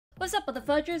What's up,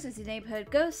 motherfuckers? It's your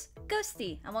neighborhood ghost,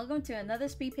 Ghosty, and welcome to another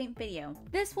Speedpaint video.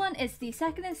 This one is the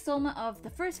second installment of the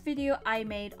first video I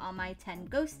made on my 10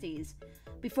 ghosties,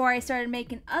 before I started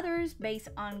making others based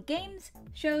on games,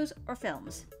 shows, or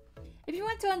films. If you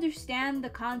want to understand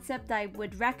the concept, I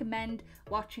would recommend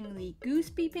watching the Goose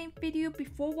Speedpaint video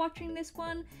before watching this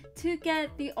one to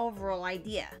get the overall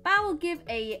idea, but I will give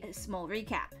a small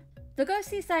recap. The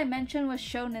ghosties that I mentioned was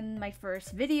shown in my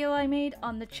first video I made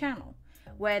on the channel,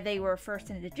 where they were first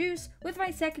introduced with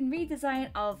my second redesign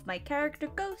of my character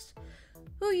Ghost,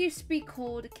 who used to be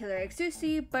called Killer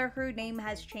Ghosty, but her name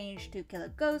has changed to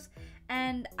Killer Ghost,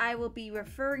 and I will be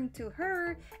referring to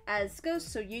her as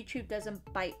Ghost so YouTube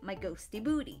doesn't bite my ghosty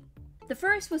booty. The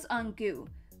first was on Goo,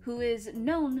 who is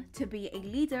known to be a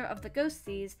leader of the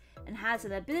ghosties and has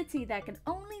an ability that can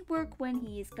only work when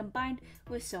he is combined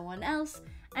with someone else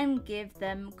and give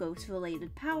them ghost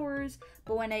related powers,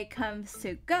 but when it comes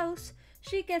to Ghost,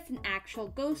 she gets an actual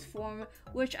ghost form,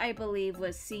 which I believe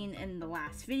was seen in the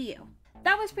last video.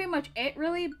 That was pretty much it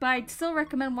really, but I'd still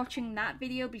recommend watching that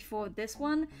video before this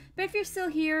one. But if you're still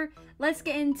here, let's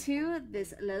get into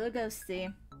this little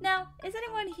ghosty. Now, is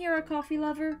anyone here a coffee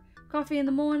lover? Coffee in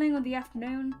the morning or the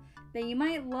afternoon? Then you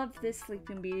might love this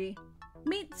Sleeping Beauty.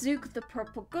 Meet Zook the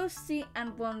purple ghosty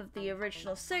and one of the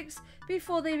original 6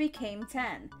 before they became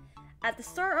 10. At the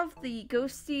start of the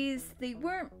ghosties, they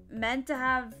weren't meant to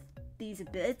have these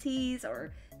abilities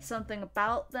or something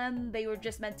about them. They were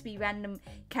just meant to be random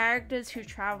characters who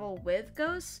travel with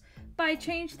ghosts, but I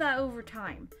changed that over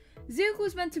time. Zook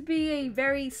was meant to be a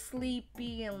very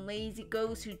sleepy and lazy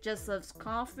ghost who just loves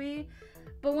coffee,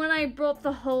 but when I brought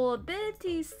the whole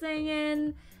abilities thing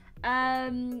in,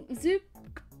 Zook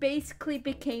basically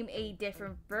became a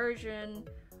different version,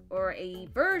 or a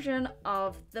version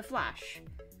of the Flash.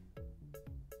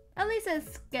 At least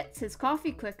it gets his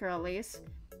coffee quicker at least.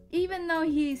 Even though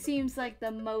he seems like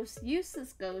the most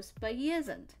useless ghost, but he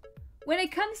isn't. When it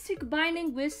comes to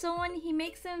combining with someone, he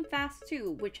makes them fast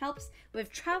too, which helps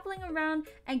with traveling around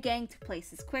and getting to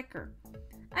places quicker.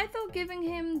 I thought giving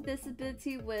him this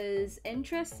ability was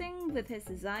interesting with his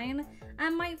design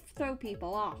and might throw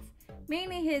people off,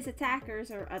 mainly his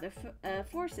attackers or other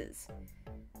forces.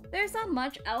 There's not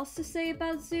much else to say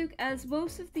about Zook, as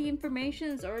most of the information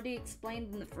is already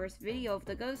explained in the first video of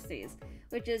the ghosties,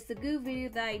 which is the Goo video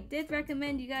that I did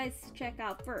recommend you guys to check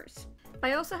out first.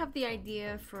 I also have the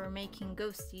idea for making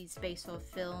ghosties based off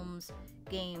films,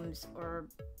 games, or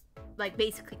like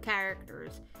basically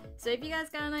characters. So if you guys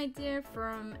got an idea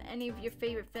from any of your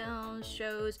favorite films,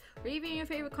 shows, or even your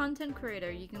favorite content creator,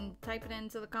 you can type it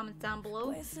into the comments down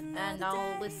below and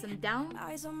I'll list them down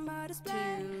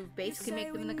to basically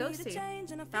make them in the ghosty.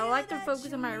 I would like to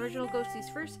focus on my original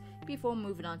ghosties first before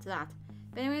moving on to that.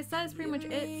 But anyways, that is pretty much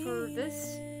it for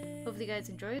this. Hopefully you guys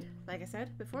enjoyed, like I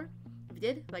said before. If you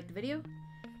did, like the video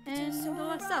and all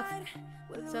that stuff.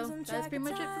 So that's pretty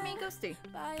much it for me, Ghosty.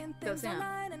 Ghosty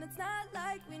out. And it's not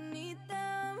like we need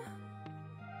them.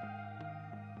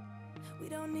 We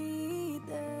don't need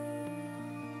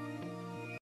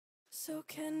them. So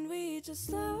can we just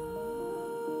slow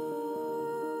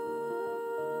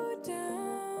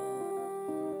down?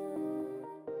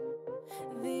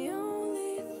 The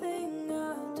only thing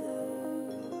I'll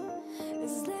do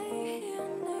is lay here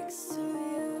next to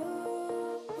you.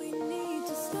 We need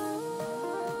to slow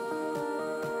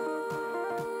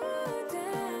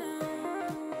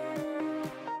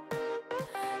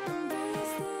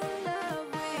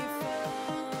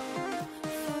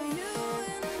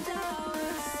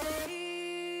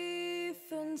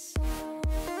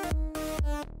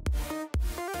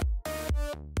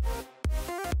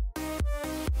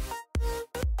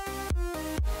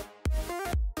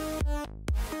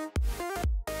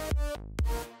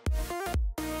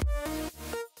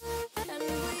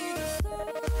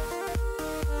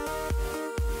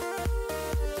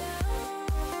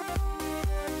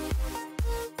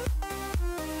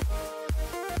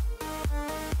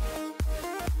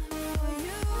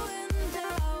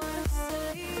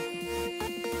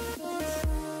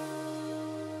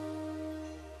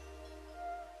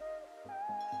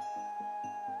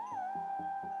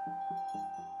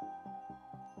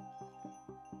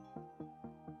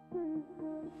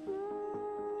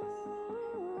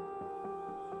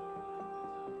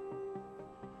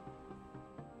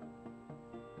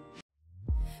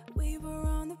We were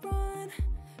on the run,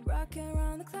 rocking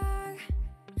around the clock.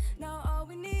 Now all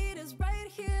we need is right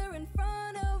here in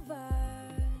front of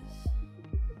us.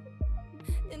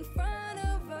 In front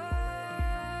of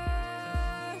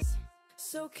us.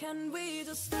 So can we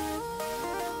just slow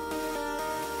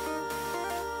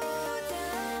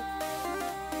down?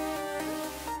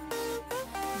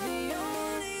 The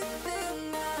only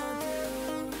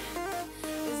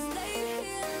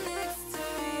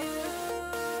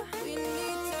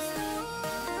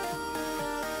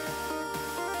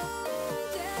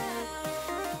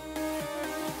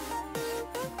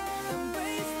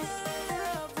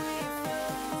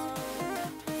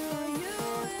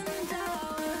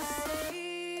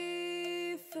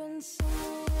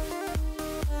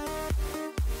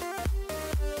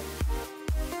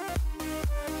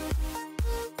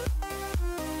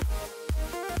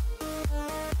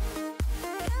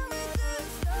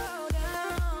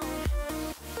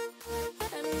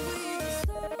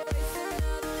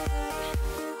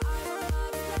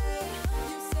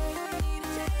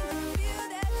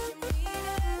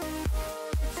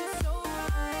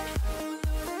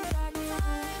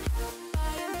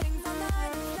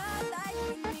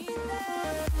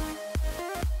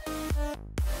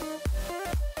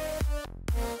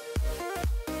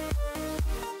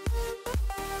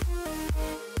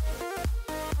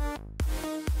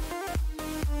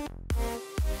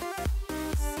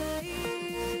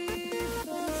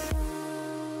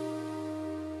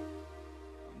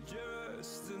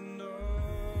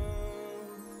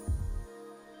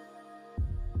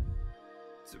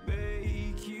to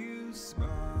make you smile,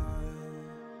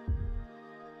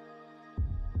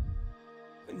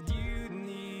 and you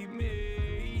need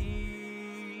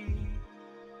me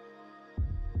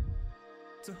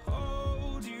to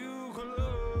hold you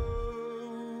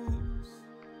close,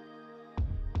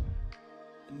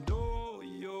 and all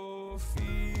your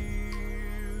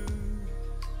fears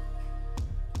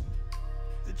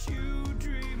that you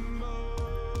dream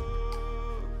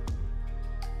of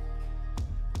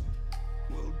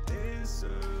will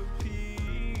disappear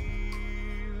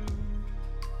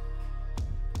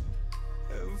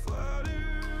and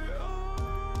flutter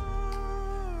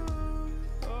on.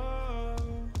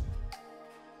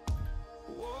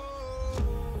 Whoa,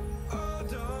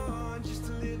 hold on just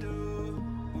a little.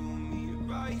 We'll meet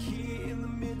right here in the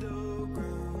middle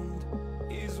ground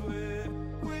is where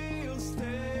we'll stand.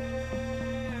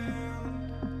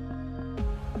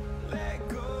 Let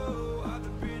go of the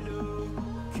riddle,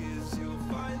 'cause you'll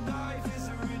find life is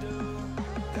a riddle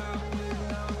that we're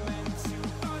not meant to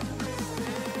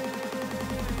understand.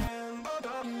 Hold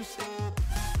on, stop.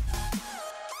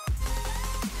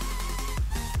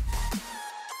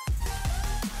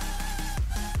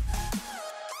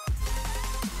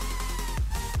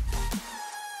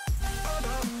 Hold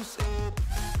on, stop.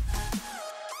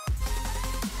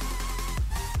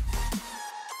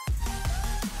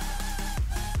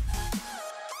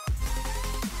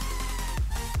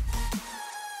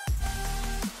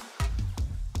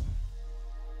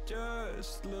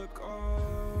 Just look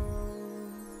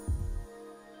on,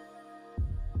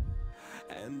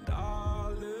 and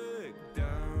I'll look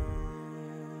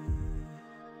down,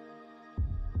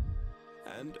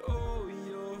 and all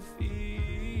your fears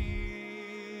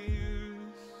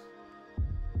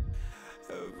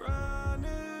have run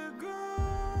aground.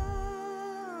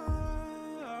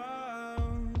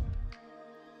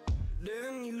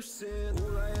 Then you said,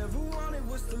 all I ever wanted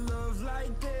was to love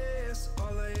like this.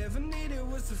 All I ever needed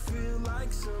was to feel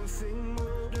like something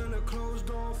more than a closed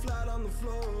door flat on the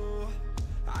floor.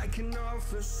 I can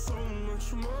offer so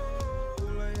much more.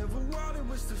 All I ever wanted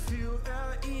was to feel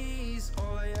at ease.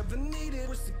 All I ever needed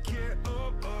was to get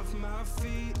up off my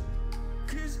feet.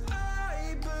 'Cause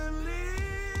I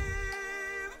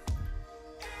believe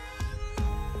in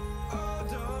love.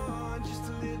 Hold on just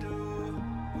a little.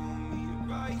 We'll meet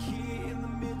right here in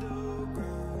the middle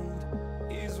ground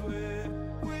is where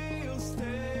we'll stand.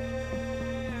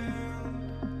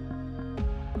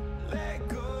 Let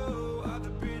go of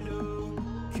the brittle,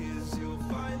 'cause you'll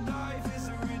find life is a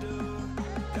riddle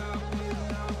that we're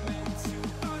not meant to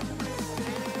understand.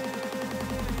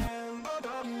 Hold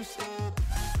on, stop.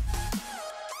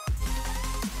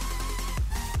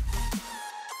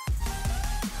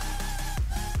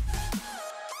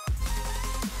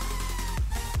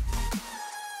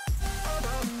 Hold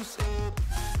on, stop.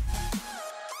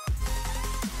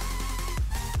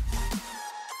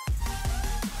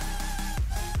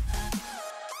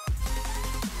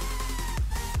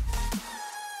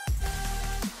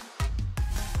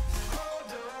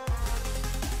 Hold on.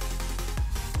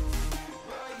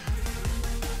 Right here.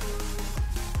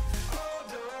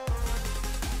 Hold on.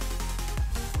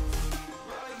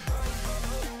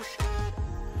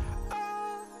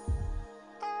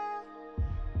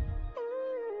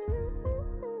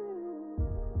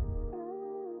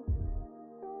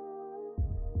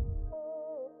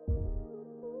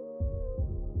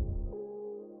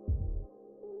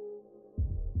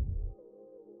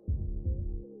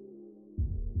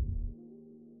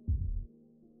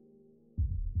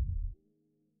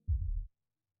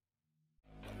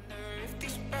 Right, if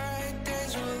these bad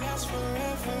days will last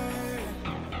forever.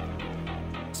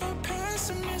 So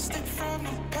pessimistic from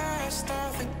the past,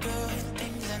 all the good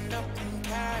things end up in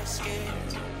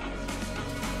caskets.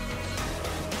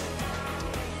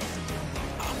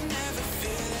 I'm never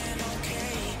feeling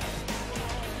okay.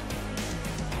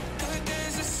 Good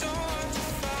days are so hard to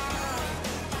find.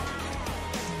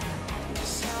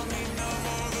 Just help me know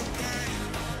all the pain.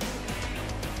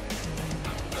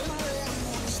 Away, I'm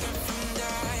one step from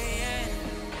dying.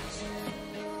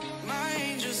 My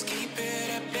angels keep it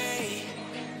at bay.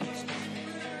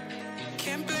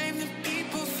 Can't blame the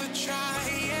people for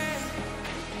trying.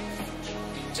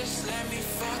 Just let me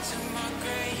fall to my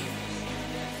grave.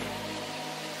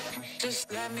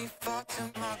 Just let me fall to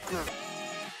my grave.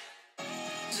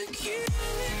 Secure.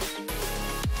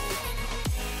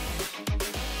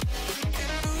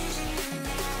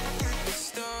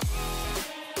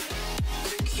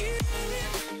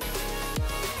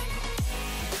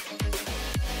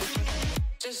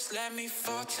 Just let me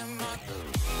fall to my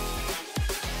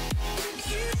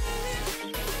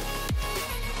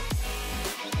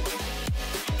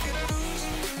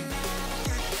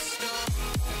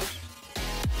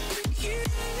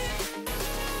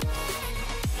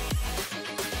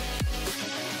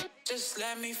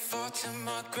let me fall to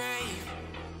my grave.